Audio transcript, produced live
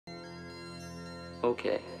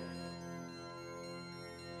Okay.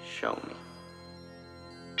 Show me.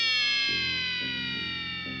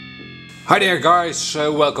 Hi there guys,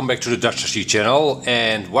 welcome back to the Dutch ST channel,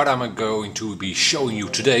 and what am going to be showing you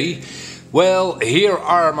today? Well, here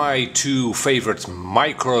are my two favorite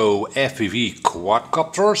micro FPV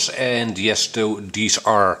quadcopters, and yes, these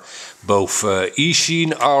are both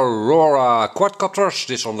Eachine Aurora quadcopters.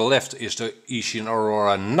 This on the left is the Eachine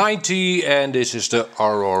Aurora 90 and this is the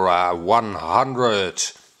Aurora 100.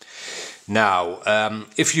 Now,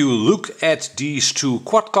 if you look at these two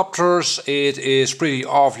quadcopters, it is pretty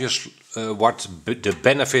obvious what the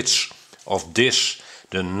benefits of this,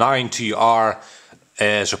 the 90, are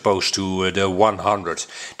as opposed to the 100.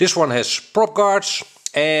 This one has prop guards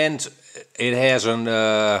and it has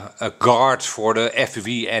a guard for the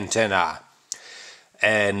FPV antenna.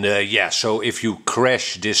 And yeah, so if you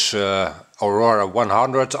crash this Aurora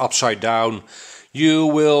 100 upside down, you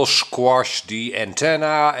will squash the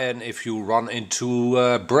antenna, and if you run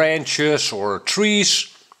into branches or trees,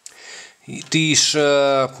 these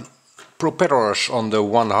propellers on the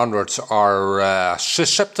 100 are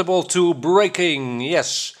susceptible to breaking,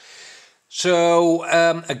 yes. So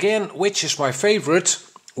again, which is my favorite?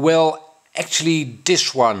 Well, actually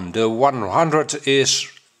this one, the 100, is,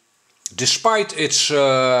 despite its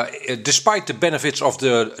despite the benefits of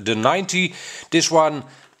the 90, this one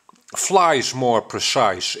flies more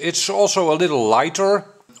precise. It's also a little lighter,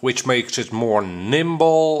 which makes it more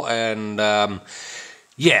nimble, and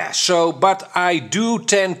yeah, so, but I do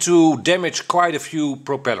tend to damage quite a few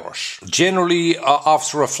propellers. Generally,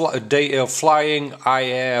 after a day of flying, I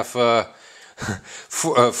have at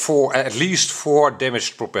least 4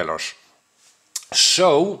 damaged propellers.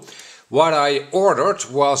 So, what I ordered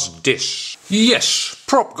was this. Yes,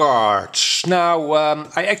 prop guards. Now,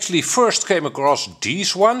 I actually first came across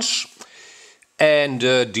these ones, and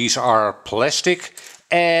these are plastic,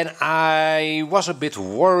 and I was a bit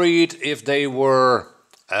worried if they were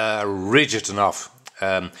rigid enough.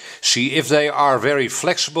 See, if they are very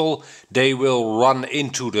flexible, they will run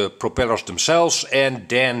into the propellers themselves and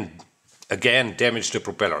then again damage the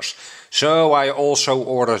propellers. So I also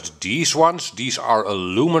ordered these ones. These are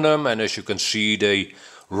aluminum, and as you can see, they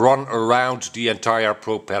run around the entire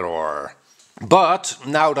propeller. But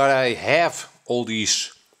now that I have all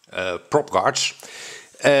these prop guards,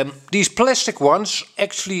 these plastic ones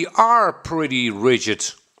actually are pretty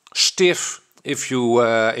rigid, stiff, if you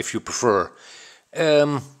prefer.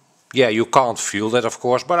 Yeah, you can't feel that, of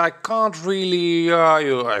course, but I can't really,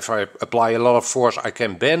 if I apply a lot of force, I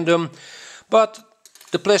can bend them. But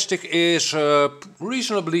the plastic is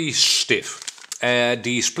reasonably stiff.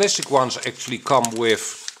 These plastic ones actually come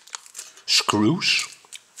with screws,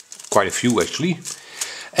 quite a few actually,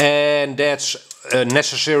 and that's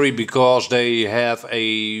necessary because they have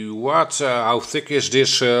a, how thick is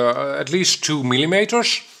this? At least 2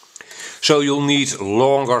 millimeters. So you'll need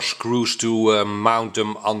longer screws to mount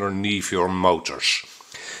them underneath your motors.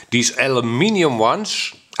 These aluminium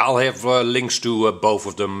ones, I'll have links to both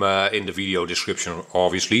of them in the video description,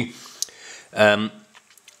 obviously,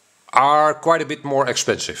 are quite a bit more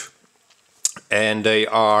expensive. And they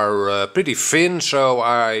are pretty thin, so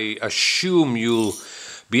I assume you'll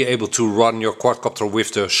be able to run your quadcopter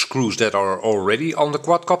with the screws that are already on the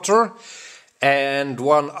quadcopter. And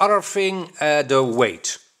one other thing, the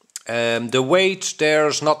weight. The weight,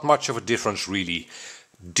 there's not much of a difference really.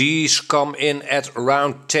 These come in at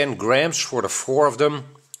around 10 grams for the 4 of them,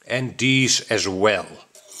 and these as well.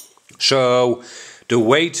 So the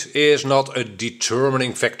weight is not a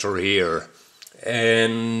determining factor here.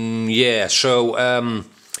 And yeah, so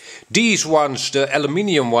these ones, the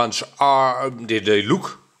aluminium ones, they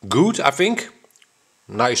look good, I think.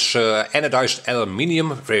 Nice anodized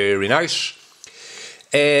aluminium, very nice.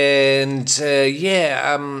 And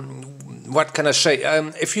yeah, what can I say?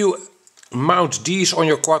 If you mount these on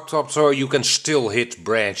your quadcopter, you can still hit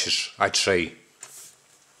branches, I'd say.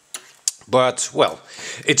 But well,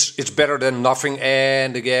 it's better than nothing,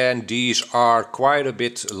 and again, these are quite a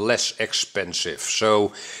bit less expensive.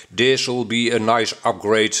 So this will be a nice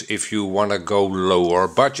upgrade if you want to go lower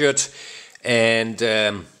budget. And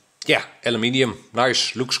yeah, aluminium,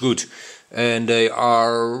 nice, looks good. And they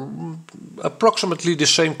are approximately the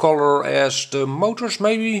same color as the motors,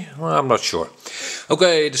 maybe? I'm not sure.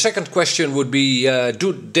 Okay, the second question would be,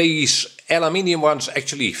 do these aluminium ones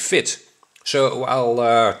actually fit? So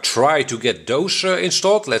I'll try to get those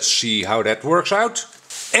installed. Let's see how that works out.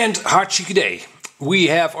 And hartstikke day. We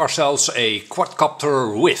have ourselves a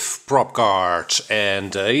quadcopter with prop guards.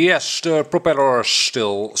 And yes, the propellers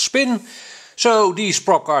still spin. So these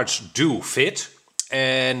prop guards do fit.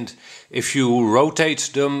 And if you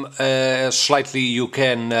rotate them slightly, you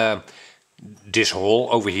can, this hole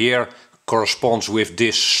over here corresponds with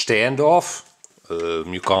this standoff.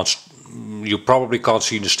 You probably can't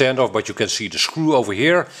see the standoff, but you can see the screw over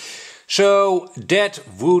here. So that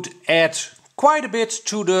would add quite a bit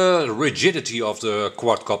to the rigidity of the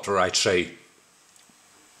quadcopter, I'd say.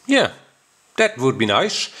 Yeah, that would be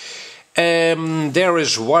nice. There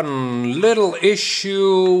is one little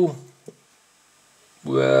issue.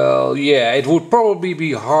 Well, yeah, it would probably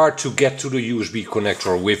be hard to get to the USB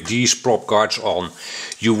connector with these prop guards on.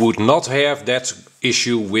 You would not have that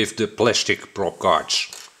issue with the plastic prop guards.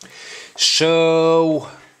 So,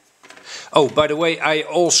 oh, by the way, I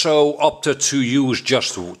also opted to use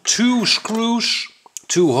just 2 screws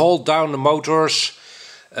to hold down the motors,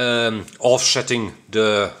 offsetting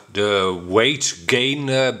the weight gain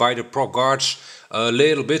by the prop guards a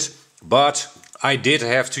little bit, but I did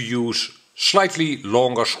have to use slightly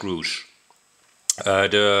longer screws.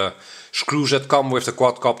 The screws that come with the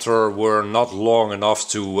quadcopter were not long enough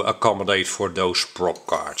to accommodate for those prop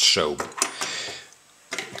guards, so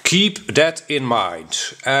keep that in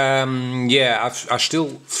mind. Yeah, I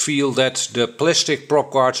still feel that the plastic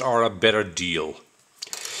prop guards are a better deal.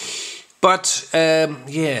 But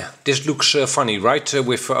yeah, this looks funny, right?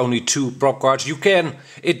 With only 2 prop guards.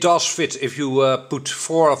 It does fit. If you put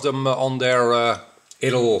 4 of them on there,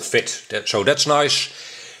 it'll fit. So that's nice.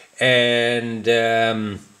 And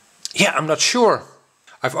yeah, I'm not sure.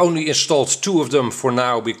 I've only installed 2 of them for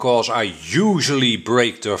now because I usually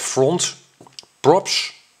break the front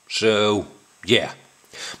props. So yeah,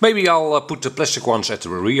 maybe I'll put the plastic ones at the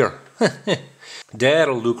rear.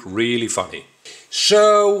 That'll look really funny.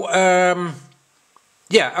 So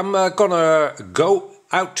yeah, I'm gonna go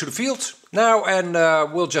out to the field now, and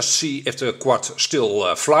we'll just see if the quad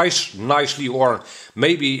still flies nicely, or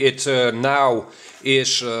maybe it now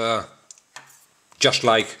is just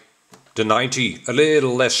like the 90, a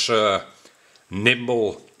little less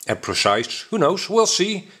nimble and precise. Who knows? We'll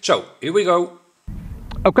see. So here we go.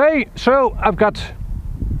 Okay, so I've got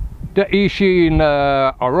the Eachine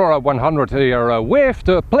Aurora 100 here with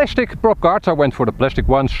the plastic prop guards. I went for the plastic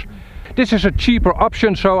ones. This is a cheaper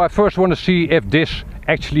option, so I first want to see if this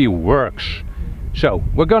actually works. So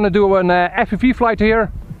we're gonna do an FPV flight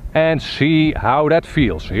here and see how that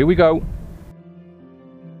feels. Here we go.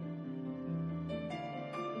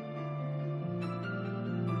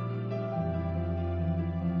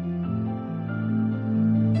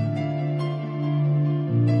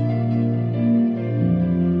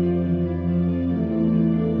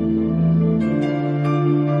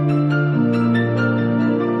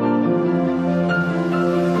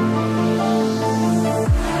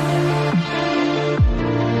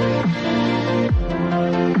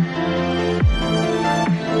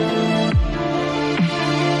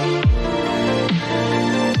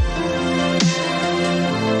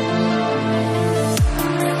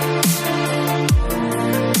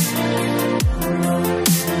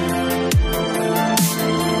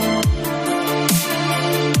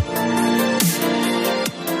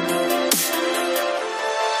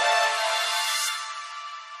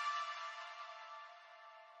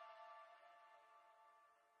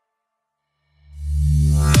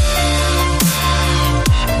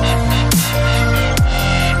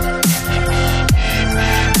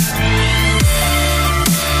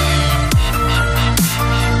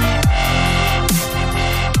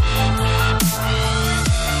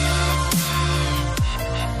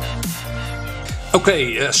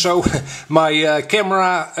 Okay, so my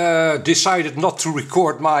camera decided not to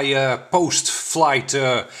record my post-flight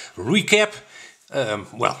recap.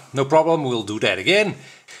 Well, no problem, we'll do that again.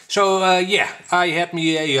 So yeah, I had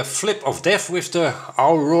me a flip of death with the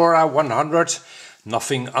Aurora 100.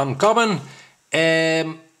 Nothing uncommon.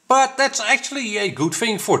 But that's actually a good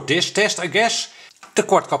thing for this test, I guess. The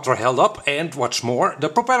quadcopter held up, and what's more, the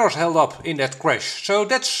propellers held up in that crash. So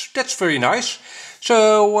that's very nice.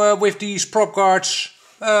 So with these prop guards,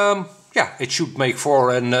 yeah, it should make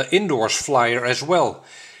for an indoors flyer as well.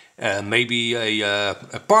 Maybe a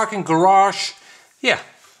parking garage. Yeah,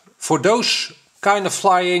 for those kind of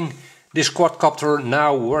flying, this quadcopter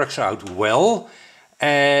now works out well.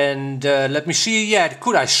 And let me see, yeah,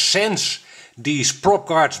 could I sense these prop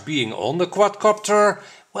guards being on the quadcopter?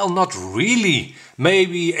 Well, not really.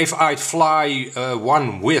 Maybe if I'd fly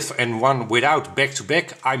one with and one without back to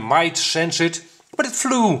back, I might sense it. But it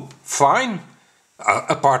flew fine,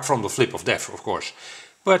 apart from the flip of death, of course.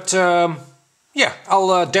 But yeah,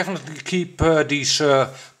 I'll definitely keep these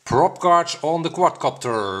prop guards on the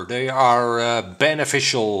quadcopter. They are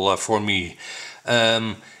beneficial for me.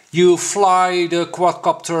 You fly the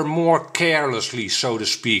quadcopter more carelessly, so to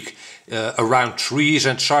speak. around trees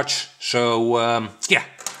and such. So yeah,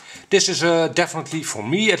 this is definitely, for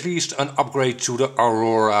me at least, an upgrade to the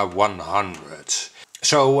Aurora 100.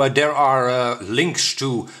 So there are links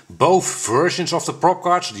to both versions of the prop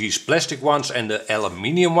cards, these plastic ones and the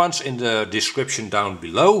aluminium ones, in the description down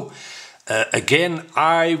below. Again,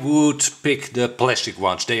 I would pick the plastic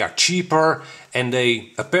ones. They are cheaper and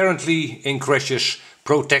they apparently in crashes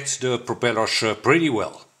protect the propellers pretty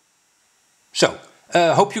well. So,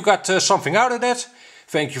 hope you got something out of that.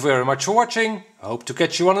 Thank you very much for watching. I hope to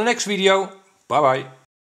catch you on the next video. Bye bye.